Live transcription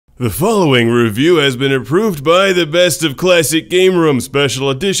The following review has been approved by the Best of Classic Game Room Special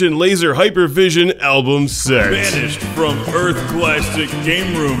Edition Laser Hypervision Album Set. Banished from Earth Classic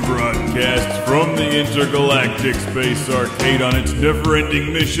Game Room broadcasts from the Intergalactic Space Arcade on its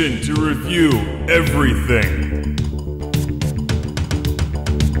never-ending mission to review everything.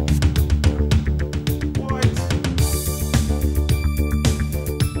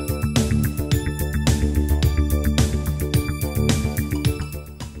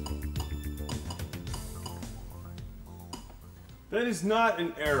 That is not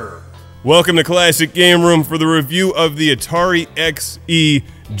an error. Welcome to Classic Game Room for the review of the Atari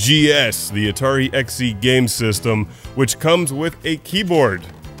XEGS, the Atari XE game system, which comes with a keyboard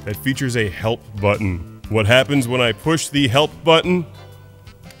that features a help button. What happens when I push the help button?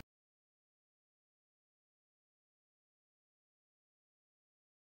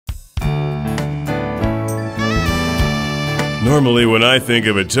 Normally when I think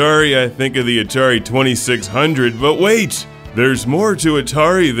of Atari, I think of the Atari 2600, but wait! There's more to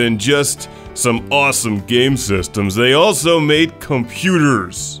Atari than just some awesome game systems. They also made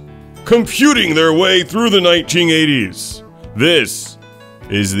computers, computing their way through the 1980s. This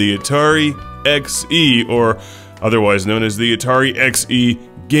is the Atari XE, or otherwise known as the Atari XE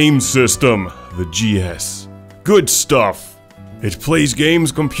game system, the GS. Good stuff. It plays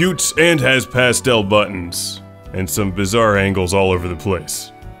games, computes, and has pastel buttons, and some bizarre angles all over the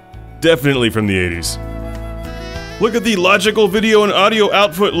place. Definitely from the 80s. Look at the logical video and audio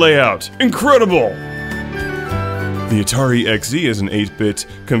output layout. Incredible! The Atari XE is an 8-bit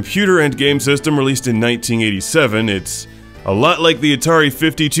computer and game system released in 1987. It's a lot like the Atari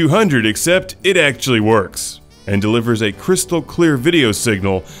 5200, except it actually works, and delivers a crystal clear video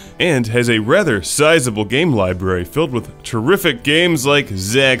signal, and has a rather sizable game library filled with terrific games like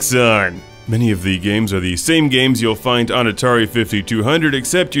Zaxxon. Many of the games are the same games you'll find on Atari 5200,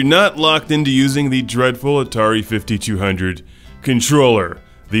 except you're not locked into using the dreadful Atari 5200 controller.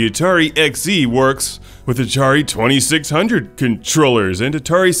 The Atari XE works with Atari 2600 controllers and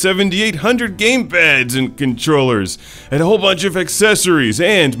Atari 7800 gamepads and controllers, and a whole bunch of accessories,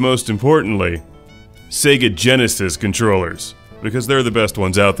 and most importantly, Sega Genesis controllers, because they're the best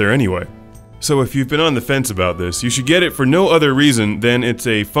ones out there anyway. So if you've been on the fence about this, you should get it for no other reason than it's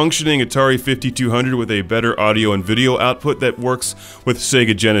a functioning Atari 5200 with a better audio and video output that works with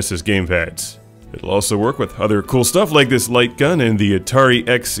Sega Genesis gamepads. It'll also work with other cool stuff like this light gun and the Atari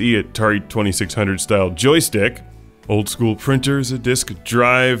XE Atari 2600 style joystick, old school printers, a disk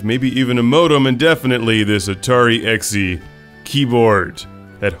drive, maybe even a modem, and definitely this Atari XE keyboard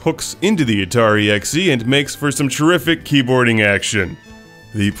that hooks into the Atari XE and makes for some terrific keyboarding action.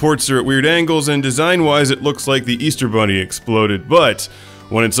 The ports are at weird angles, and design-wise it looks like the Easter Bunny exploded, but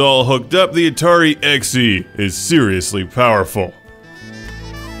when it's all hooked up, the Atari XE is seriously powerful.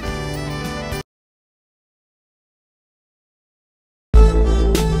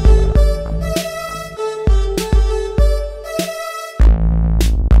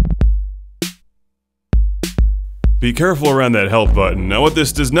 Be careful around that help button. Now what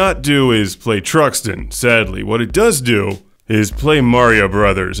this does not do is play Truxton, sadly. What it does do is play Mario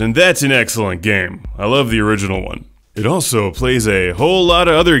Brothers, and that's an excellent game. I love the original one. It also plays a whole lot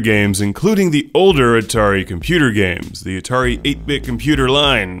of other games, including the older Atari computer games. The Atari 8-bit computer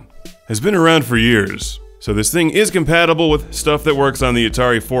line has been around for years, so this thing is compatible with stuff that works on the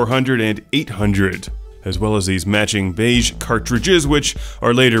Atari 400 and 800, as well as these matching beige cartridges, which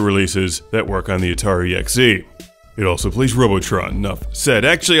are later releases that work on the Atari XE. It also plays Robotron. Enough said.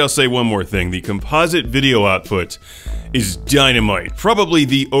 Actually, I'll say one more thing. The composite video output is dynamite. Probably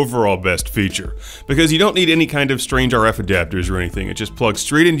the overall best feature, because you don't need any kind of strange RF adapters or anything. It just plugs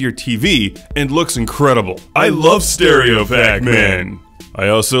straight into your TV and looks incredible. I love stereo Pac-Man. I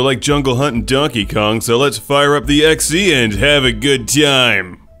also like Jungle Hunt and Donkey Kong, so let's fire up the XE and have a good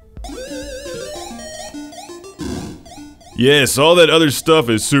time. Yes, all that other stuff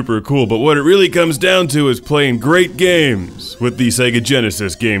is super cool, but what it really comes down to is playing great games with the Sega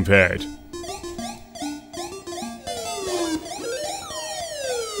Genesis gamepad.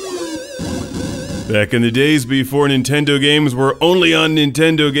 Back in the days before Nintendo games were only on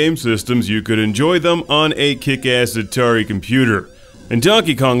Nintendo game systems, you could enjoy them on a kick-ass Atari computer. And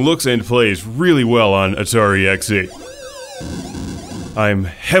Donkey Kong looks and plays really well on Atari XE. I'm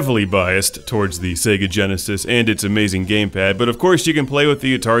heavily biased towards the Sega Genesis and its amazing gamepad, but of course you can play with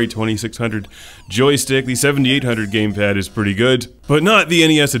the Atari 2600 joystick. The 7800 gamepad is pretty good, but not the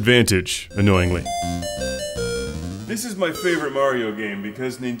NES Advantage, annoyingly. This is my favorite Mario game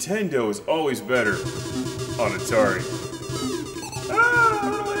because Nintendo is always better on Atari. Ah,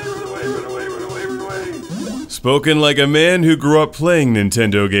 run away, run away, run away, run away, run away! Spoken like a man who grew up playing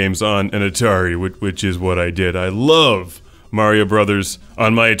Nintendo games on an Atari, which is what I did. I love Mario Brothers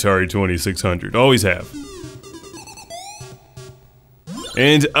on my Atari 2600. Always have.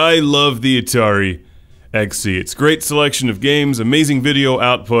 And I love the Atari XE. It's a great selection of games, amazing video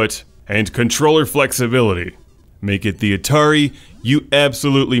output, and controller flexibility. Make it the Atari you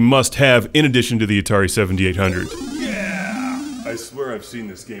absolutely must have in addition to the Atari 7800. Yeah! I swear I've seen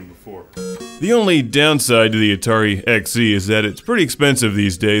this game before. The only downside to the Atari XE is that it's pretty expensive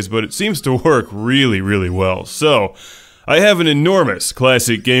these days, but it seems to work really, really well. So, I have an enormous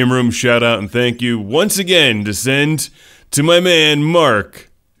classic game room shout out and thank you once again to send to my man Mark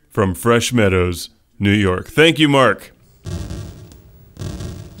from Fresh Meadows, New York. Thank you, Mark.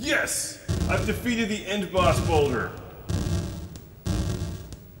 Yes! I've defeated the end boss boulder.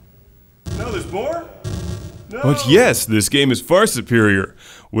 No, there's more? No! But yes, this game is far superior.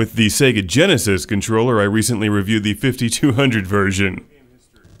 With the Sega Genesis controller, I recently reviewed the 5200 version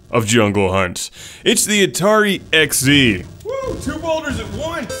of Jungle Hunt. It's the Atari XE. Woo! 2 boulders at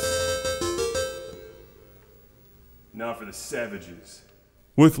once! Now for the savages.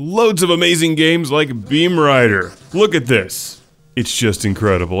 With loads of amazing games like Beam Rider. Look at this. It's just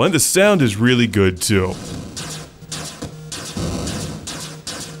incredible, and the sound is really good too.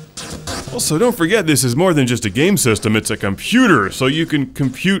 Also, don't forget this is more than just a game system, it's a computer, so you can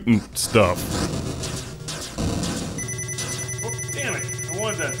compute and stuff. Oh, damn it! I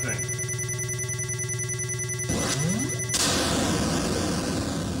wanted that thing.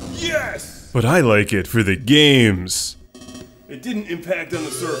 Yes! But I like it for the games. It didn't impact on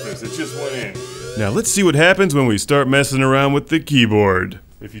the surface, it just went in. Now let's see what happens when we start messing around with the keyboard.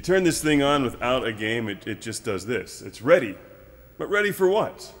 If you turn this thing on without a game, it just does this. It's ready. But ready for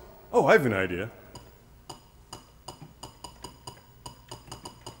what? Oh, I have an idea.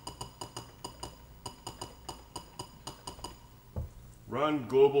 Run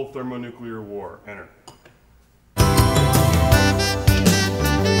global thermonuclear war. Enter.